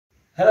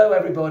Hello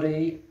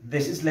everybody,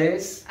 this is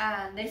Liz.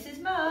 And this is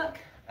Mark.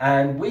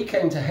 And we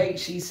came to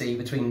HCC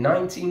between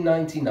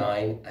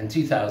 1999 and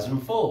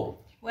 2004.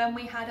 When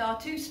we had our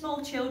two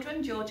small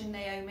children, George and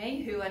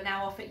Naomi, who are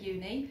now off at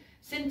uni.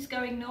 Since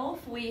going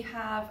north, we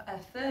have a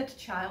third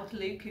child,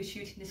 Luke, who's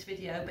shooting this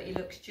video, but he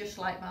looks just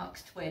like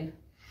Mark's twin.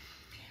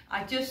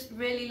 I just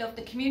really love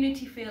the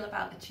community feel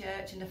about the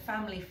church and the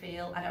family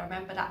feel, and I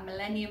remember that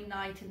Millennium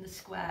Night in the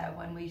square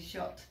when we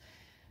shot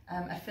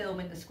a film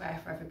in the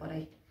square for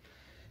everybody.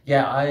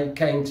 Yeah, I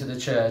came to the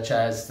church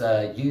as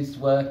a youth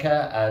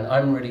worker, and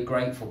I'm really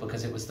grateful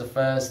because it was the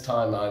first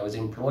time I was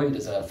employed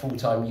as a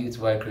full-time youth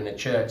worker in a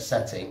church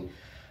setting,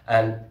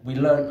 and we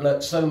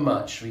learnt so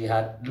much. We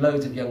had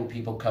loads of young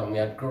people come, we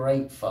had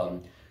great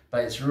fun,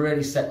 but it's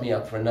really set me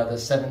up for another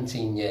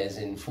 17 years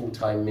in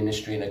full-time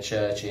ministry in a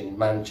church in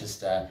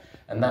Manchester,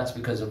 and that's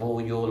because of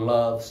all your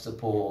love,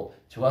 support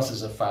to us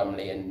as a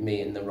family and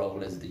me in the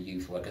role as the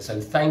youth worker. So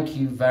thank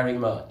you very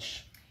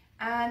much.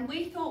 And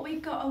we thought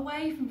we'd got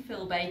away from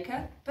Phil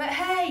Baker, but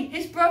hey,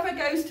 his brother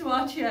goes to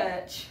our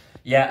church.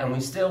 Yeah, and we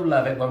still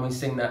love it when we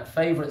sing that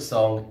favourite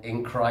song,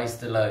 In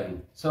Christ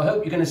Alone. So I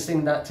hope you're going to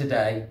sing that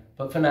today,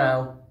 but for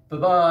now,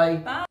 bye-bye.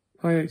 Bye.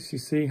 Hi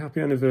HCC, happy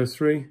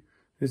anniversary.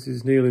 This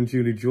is Neil and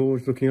Julie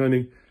George, looking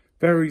only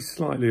very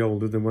slightly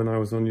older than when I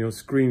was on your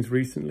screens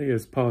recently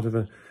as part of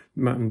the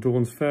Matt and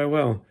Dawn's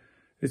farewell.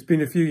 It's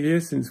been a few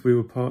years since we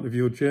were part of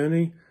your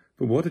journey,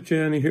 but what a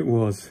journey it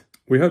was.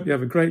 We hope you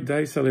have a great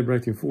day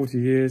celebrating 40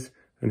 years,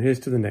 and here's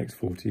to the next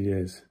 40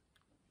 years.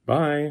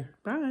 Bye.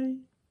 Bye.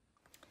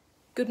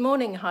 Good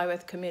morning,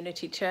 Highworth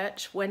Community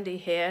Church. Wendy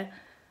here.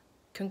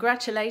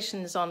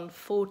 Congratulations on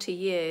 40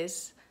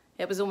 years.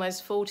 It was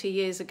almost 40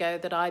 years ago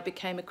that I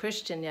became a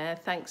Christian,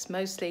 thanks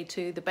mostly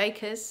to the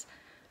Bakers.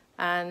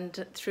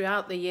 And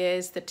throughout the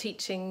years, the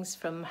teachings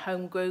from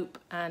home group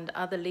and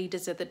other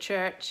leaders of the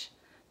church,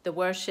 the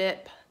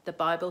worship, the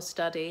Bible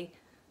study,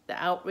 the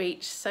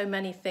outreach, so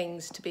many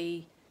things to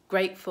be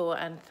grateful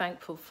and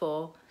thankful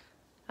for.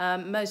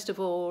 Most of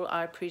all,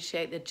 I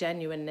appreciate the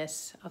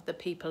genuineness of the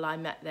people I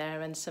met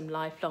there, and some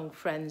lifelong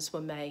friends were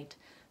made.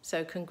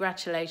 So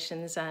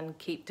congratulations and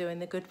keep doing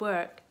the good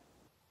work.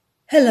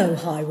 Hello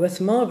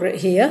Highworth, Margaret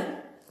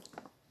here.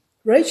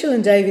 Rachel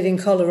and David in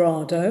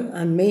Colorado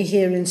and me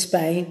here in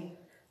Spain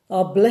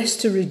are blessed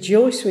to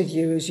rejoice with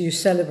you as you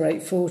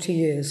celebrate 40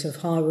 years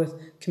of Highworth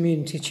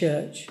Community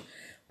Church.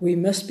 We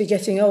must be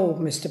getting old,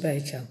 Mr.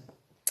 Baker.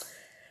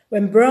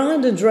 When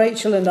Brian and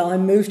Rachel and I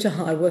moved to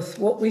Highworth,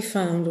 what we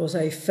found was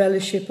a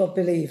fellowship of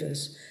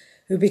believers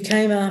who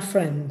became our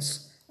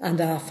friends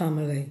and our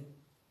family.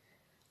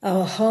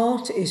 Our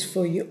heart is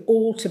for you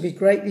all to be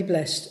greatly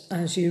blessed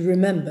as you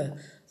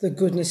remember the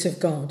goodness of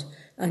God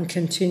and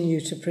continue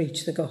to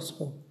preach the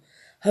gospel.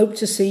 Hope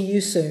to see you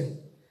soon.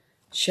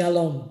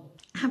 Shalom.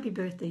 Happy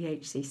birthday,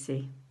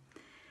 HCC.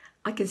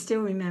 I can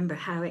still remember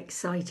how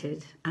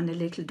excited and a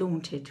little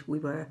daunted we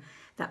were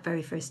that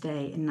very first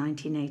day in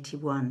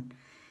 1981.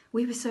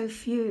 We were so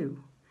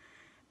few,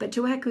 but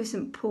to echo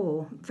St.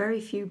 Paul,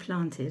 very few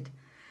planted,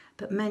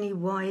 but many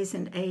wise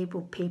and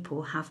able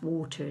people have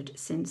watered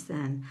since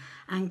then,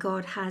 and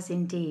God has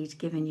indeed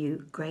given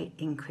you great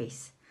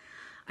increase.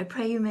 I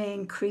pray you may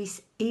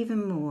increase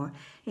even more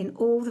in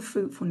all the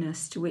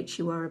fruitfulness to which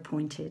you are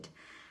appointed,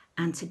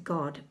 and to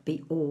God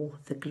be all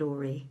the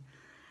glory.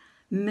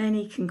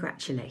 Many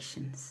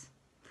congratulations.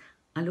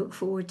 I look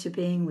forward to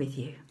being with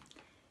you.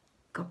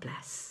 God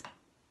bless.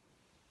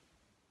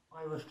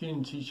 Highworth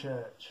Community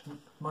Church.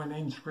 My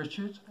name's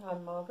Richard.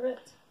 I'm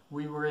Margaret.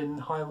 We were in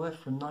Highworth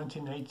from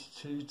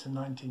 1982 to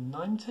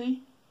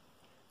 1990.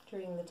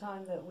 During the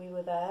time that we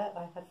were there,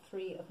 I had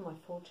 3 of my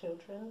 4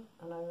 children,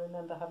 and I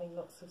remember having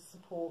lots of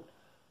support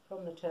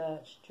from the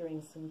church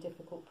during some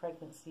difficult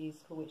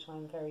pregnancies, for which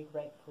I'm very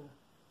grateful.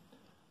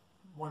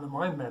 One of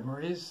my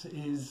memories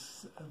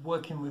is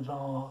working with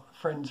our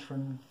friends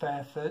from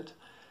Fairford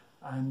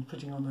and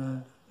putting on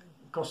a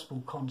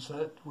gospel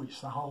concert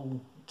which the whole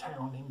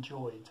town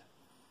enjoyed.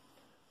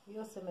 We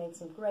also made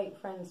some great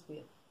friends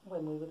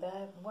when we were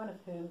there, one of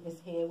whom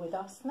is here with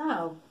us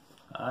now.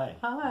 Hi.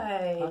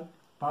 Hi.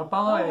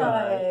 Bye-bye.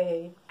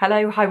 Bye.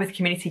 Hello, Highworth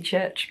Community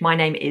Church. My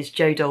name is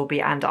Jo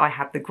Dolby and I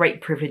have the great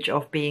privilege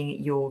of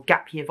being your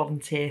gap year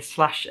volunteer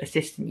 /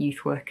 assistant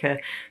youth worker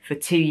for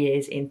 2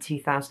 years in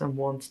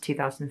 2001 to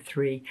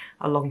 2003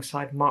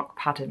 alongside Mark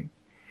Padden.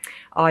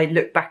 I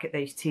look back at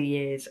those 2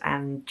 years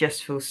and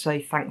just feel so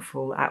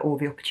thankful at all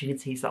the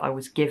opportunities that I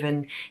was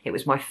given. It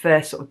was my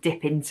first sort of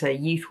dip into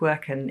youth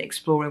work and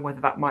exploring whether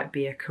that might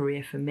be a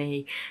career for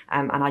me.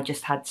 And I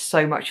just had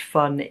so much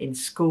fun in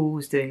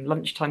schools, doing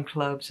lunchtime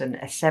clubs and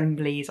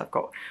assemblies. I've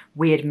got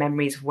weird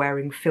memories of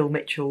wearing Phil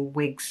Mitchell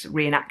wigs,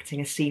 reenacting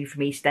a scene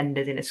from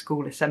EastEnders in a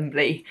school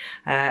assembly.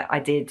 I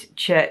did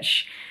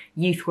church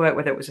youth work,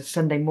 whether it was a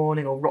Sunday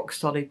morning or rock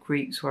solid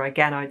groups, where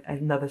again,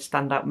 another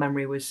standout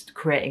memory was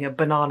creating a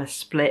banana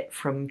split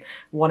from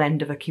one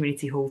end of a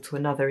community hall to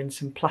another in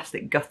some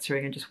plastic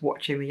guttering, and just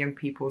watching the young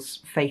people's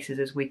faces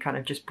as we kind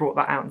of just brought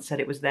that out and said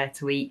it was there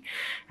to eat.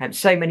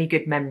 So many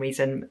good memories,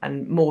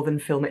 and more than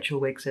Phil Mitchell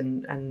wigs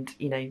and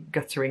you know,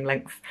 guttering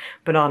length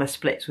banana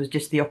splits was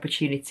just the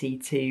opportunity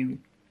to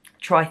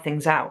try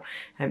things out,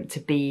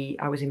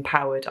 I was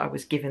empowered, I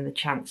was given the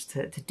chance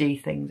to do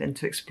things and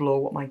to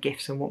explore what my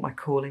gifts and what my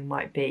calling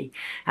might be.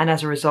 And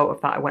as a result of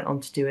that, I went on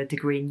to do a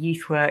degree in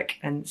youth work,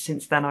 and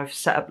since then I've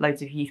set up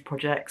loads of youth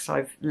projects,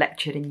 I've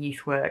lectured in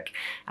youth work,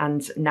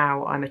 and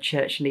now I'm a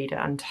church leader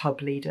and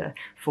hub leader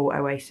for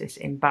Oasis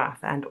in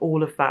Bath. And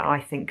all of that, I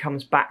think,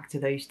 comes back to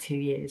those 2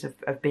 years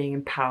of being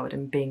empowered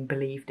and being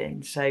believed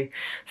in. So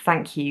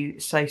thank you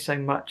so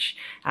much,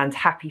 and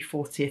happy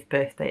 40th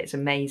birthday. It's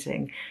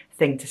amazing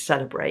thing to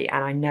celebrate,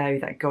 and I know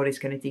that God is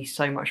going to do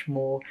so much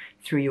more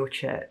through your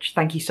church.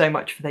 Thank you so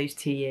much for those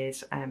 2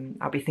 years.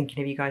 I'll be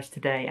thinking of you guys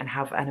today, and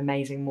have an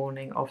amazing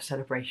morning of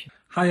celebration.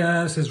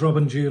 Hiya, this is Rob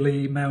and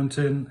Julie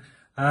Mountain.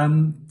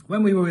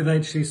 When we were with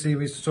HCC,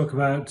 we used to talk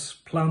about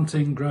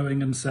planting,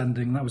 growing and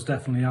sending. That was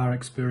definitely our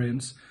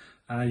experience.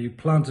 You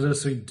planted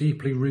us, we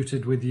deeply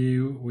rooted with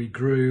you, we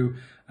grew,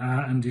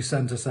 and you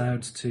sent us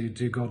out to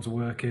do God's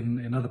work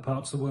in other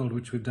parts of the world,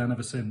 which we've done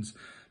ever since.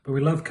 But we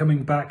love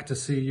coming back to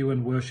see you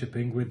and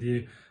worshipping with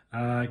you.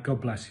 God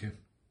bless you.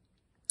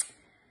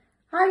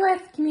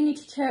 Highworth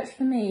Community Church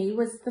for me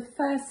was the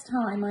first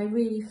time I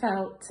really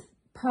felt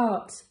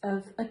part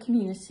of a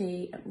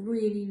community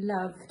really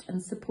loved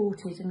and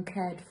supported and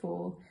cared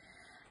for.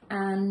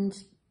 And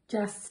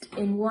just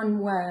in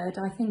one word,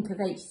 I think of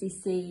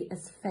HCC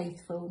as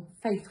faithful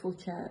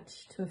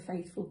church to a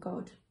faithful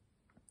God.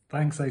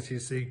 Thanks,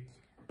 HCC.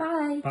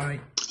 Bye. Bye.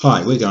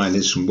 Hi, we're Guy and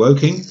Liz from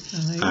Woking.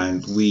 Hi.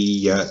 And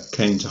we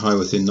came to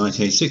Highworth in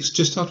 1986,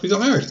 just after we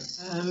got married.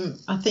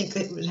 I think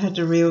it had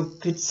a real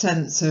good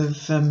sense of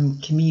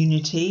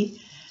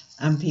community,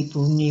 and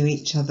people knew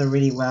each other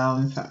really well.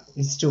 In fact,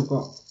 we've still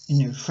got,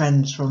 you know,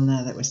 friends from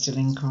there that we're still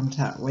in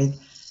contact with.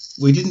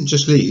 We didn't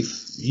just leave,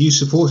 you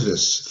supported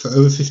us for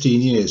over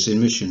 15 years in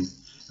mission,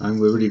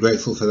 and we're really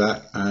grateful for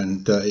that,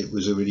 and it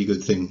was a really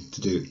good thing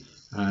to do,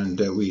 and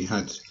we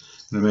had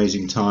an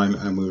amazing time,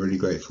 and we're really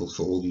grateful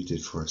for all you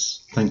did for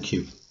us. Thank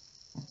you.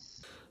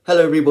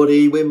 Hello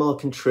everybody, we're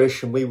Mark and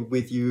Trish, and we were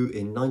with you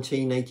in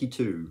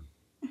 1982.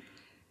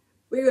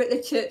 We were at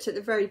the church at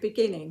the very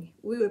beginning.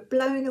 We were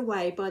blown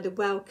away by the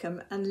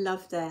welcome and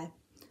love there,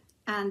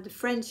 and the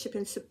friendship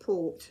and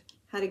support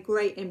had a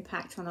great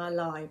impact on our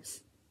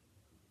lives.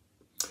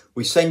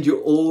 We send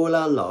you all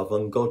our love,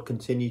 and God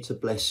continue to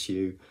bless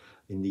you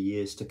in the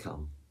years to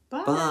come.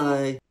 Bye.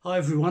 Bye. Hi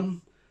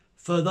everyone.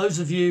 For those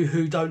of you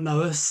who don't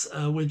know us,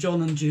 we're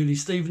John and Julie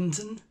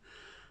Stevenson,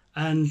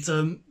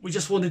 and we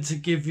just wanted to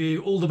give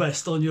you all the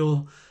best on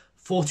your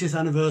 40th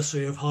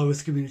anniversary of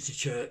Highworth Community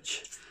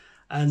Church,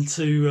 and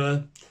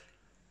to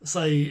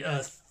say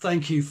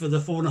thank you for the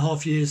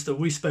 4.5 years that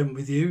we spent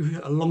with you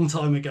a long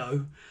time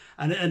ago,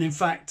 and in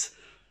fact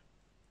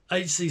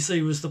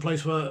HCC was the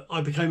place where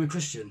I became a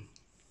Christian.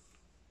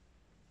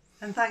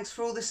 And thanks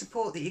for all the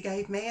support that you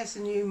gave me as a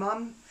new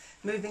mum,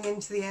 moving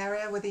into the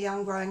area with a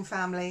young growing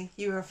family.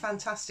 You were a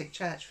fantastic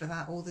church for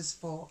that, all the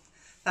support.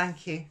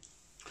 Thank you.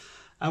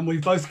 And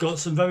we've both got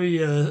some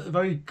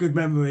very good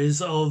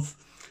memories of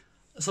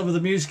some of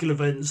the musical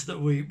events that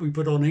we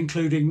put on,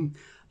 including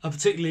a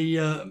particularly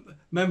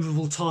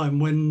memorable time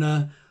when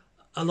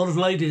a lot of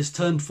ladies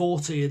turned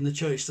 40 in the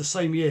church the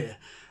same year,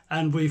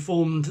 and we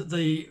formed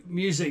the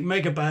music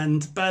mega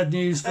band Bad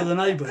News for the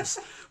Neighbours,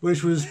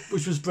 which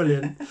was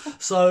brilliant.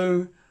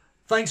 So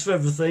thanks for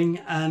everything,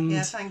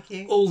 and thank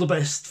you. All the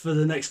best for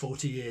the next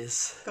 40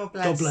 years. God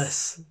bless. God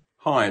bless.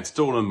 Hi, it's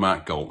Dawn and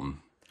Matt Galton.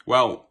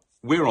 Well,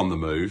 we're on the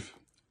move,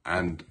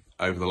 and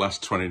over the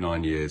last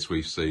 29 years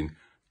we've seen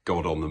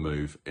God on the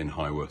move in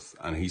Highworth,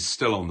 and he's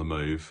still on the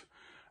move,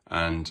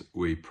 and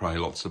we pray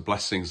lots of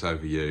blessings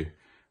over you.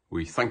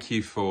 We thank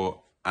you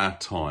for our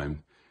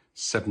time.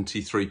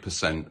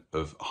 73%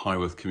 of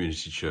Highworth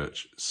Community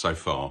Church so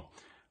far.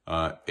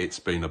 It's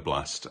been a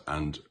blast,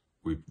 and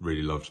we've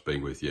really loved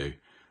being with you,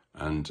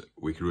 and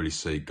we can really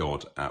see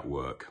God at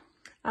work.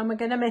 And we're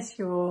going to miss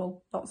you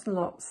all. Lots and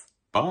lots.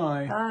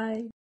 Bye.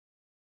 Bye.